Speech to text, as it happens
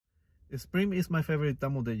Spring is my favorite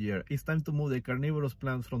time of the year. It's time to move the carnivorous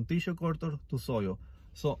plants from tissue culture to soil.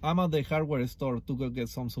 So I'm at the hardware store to go get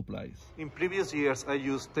some supplies. In previous years, I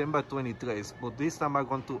used 10 by 20 trays, but this time I'm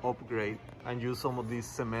going to upgrade and use some of these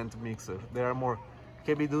cement mixers. They are more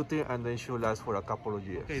heavy duty and they should last for a couple of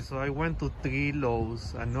years. Okay, so I went to 3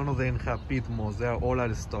 Lowe's and none of them have pit moss. They are all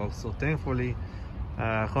out of stock. So thankfully,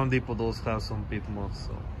 Home Depot does have some pit moss.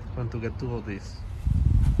 So I'm going to get 2 of these.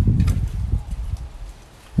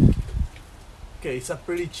 Okay, it's a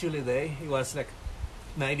pretty chilly day. It was like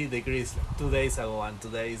 90 degrees 2 days ago and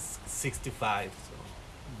today is 65. So,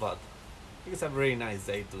 but it's a very nice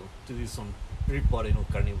day to do some repotting of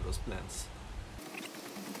carnivorous plants.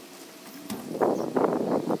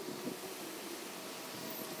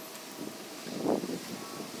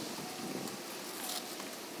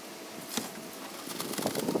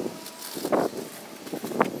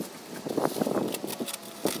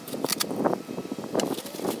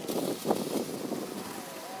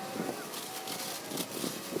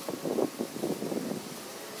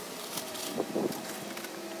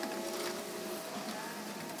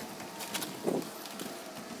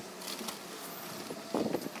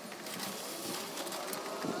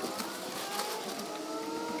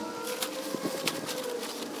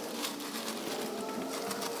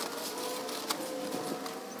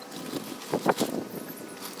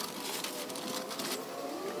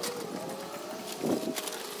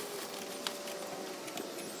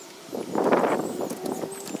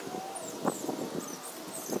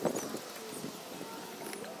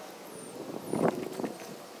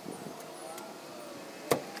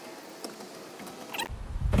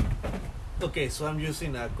 Okay, so I'm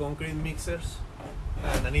using concrete mixers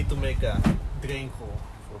and I need to make a drain hole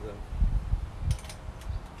for them.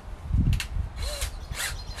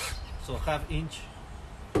 So 1/2 inch.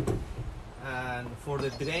 And for the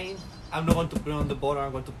drain, I'm not going to put it on the bottom,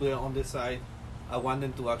 I'm going to put it on the side. I want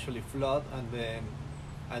them to actually flood and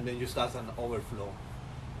then just as an overflow.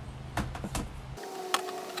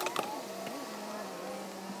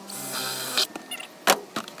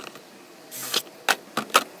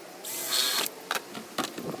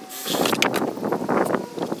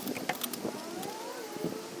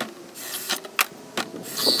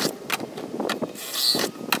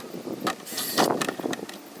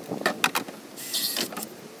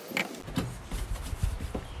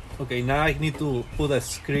 Okay, now I need to put a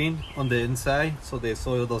screen on the inside so the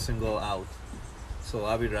soil doesn't go out. So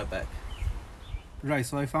I'll be right back. Right,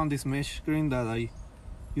 so I found this mesh screen that I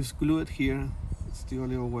just glue it here. It's still a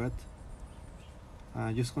little wet.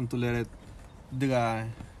 I'm just going to let it dry.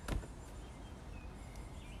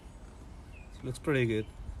 It looks pretty good.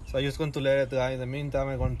 So I'm just going to let it dry. In the meantime,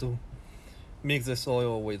 I'm going to mix the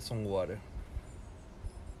soil with some water.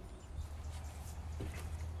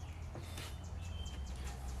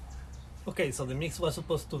 Okay, so the mix was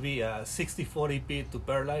supposed to be 60-40 peat to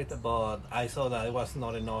perlite, but I saw that it was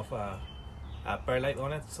not enough perlite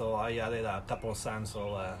on it, so I added a couple of sands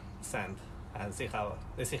of sand and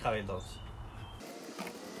let's see how it does.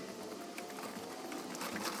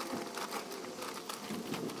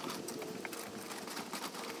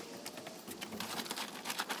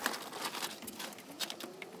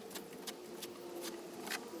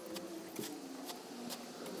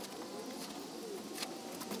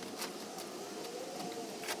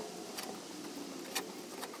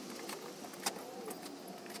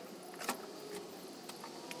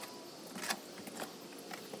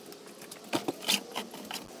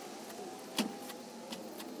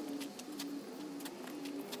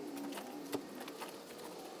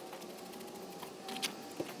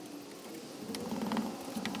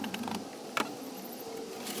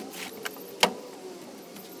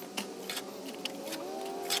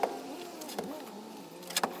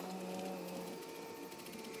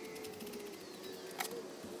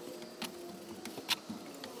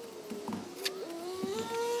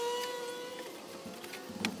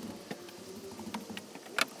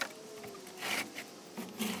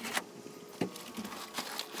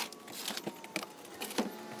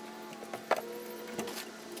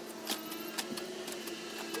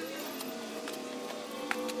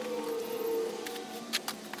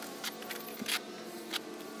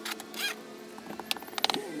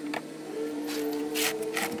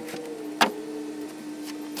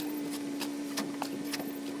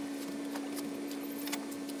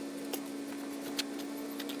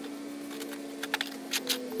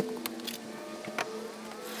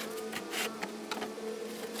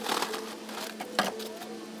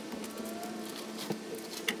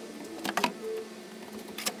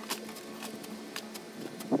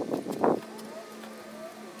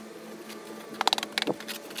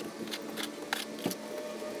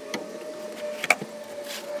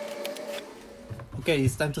 Okay,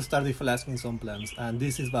 it's time to start deflasking some plants, and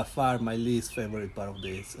this is by far my least favorite part of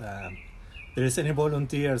this. If there is any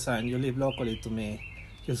volunteers and you live locally to me,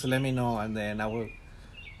 just let me know, and then I will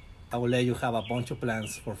let you have a bunch of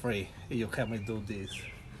plants for free if you help me do this.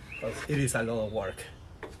 It is a lot of work.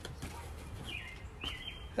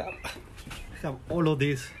 Have all of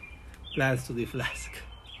these plants to deflask.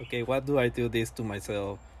 Okay, what do I do this to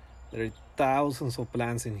myself? There are thousands of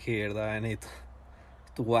plants in here that I need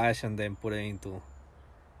to wash and then put it into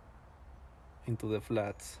the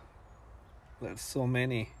flats. There's so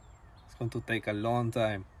many. It's going to take a long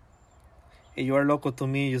time. If you are local to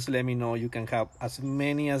me, just let me know. You can have as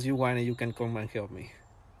many as you want and you can come and help me.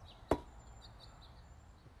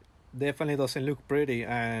 Definitely doesn't look pretty,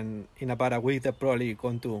 and in about a week they're probably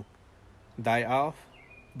going to die off,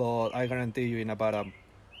 but I guarantee you in about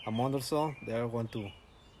a month or so they are going to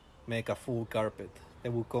make a full carpet. They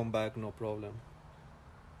will come back no problem.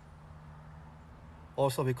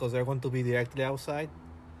 Also, because they're going to be directly outside,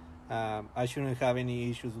 I shouldn't have any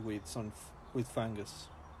issues with fungus,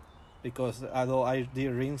 because although I did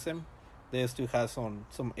rinse them, they still have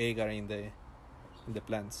some agar in the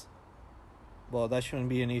plants. But that shouldn't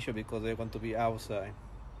be an issue because they're going to be outside.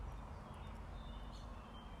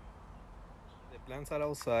 The plants are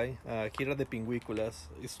outside. Here are the pinguiculas.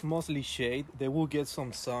 It's mostly shade. They will get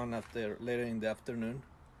some sun later in the afternoon.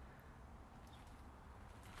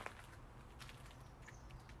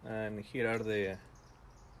 And here are the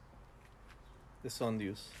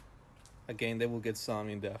sundews. Again, they will get sun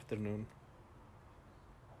in the afternoon.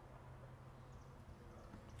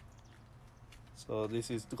 So this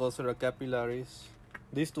is Drosera capillaris.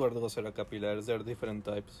 These two are Drosera capillaris. There are different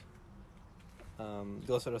types.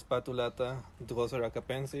 Drosera spatulata, Drosera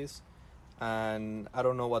capensis, and I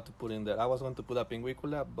don't know what to put in there. I was going to put a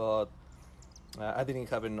pinguicula, but I didn't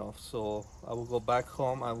have enough. So I will go back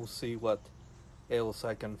home. I will see what else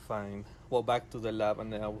I can find. Well, back to the lab,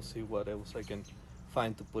 and then I will see what else I can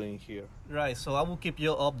find to put in here. Right, so I will keep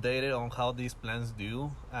you updated on how these plants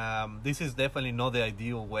do. This is definitely not the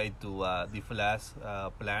ideal way to deflast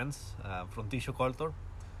plants from tissue culture,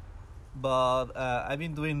 but I've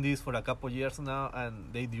been doing this for a couple years now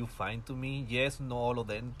and they do fine to me. Yes, not all of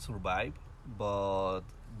them survive, but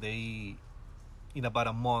they, in about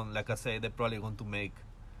a month, like I said, they're probably going to make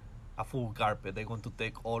a full carpet. They're going to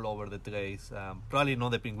take all over the trays. Probably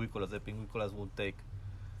not the pinguiculas. The pinguiculas will take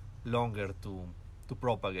longer to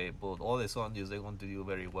propagate, but all the sundews, they're going to do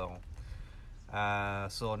very well.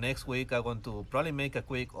 So next week I'm going to probably make a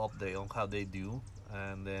quick update on how they do,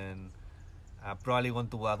 and then I probably want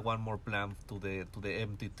to add one more plant to the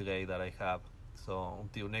empty tray that I have. So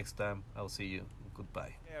until next time, I'll see you.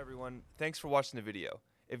 Goodbye. Hey everyone, thanks for watching the video.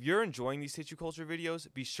 If you're enjoying these tissue culture videos,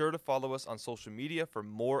 be sure to follow us on social media for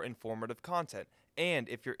more informative content. And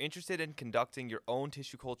if you're interested in conducting your own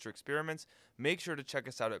tissue culture experiments, make sure to check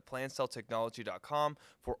us out at plantcelltechnology.com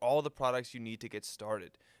for all the products you need to get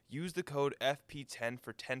started. Use the code FP10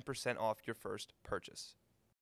 for 10% off your first purchase.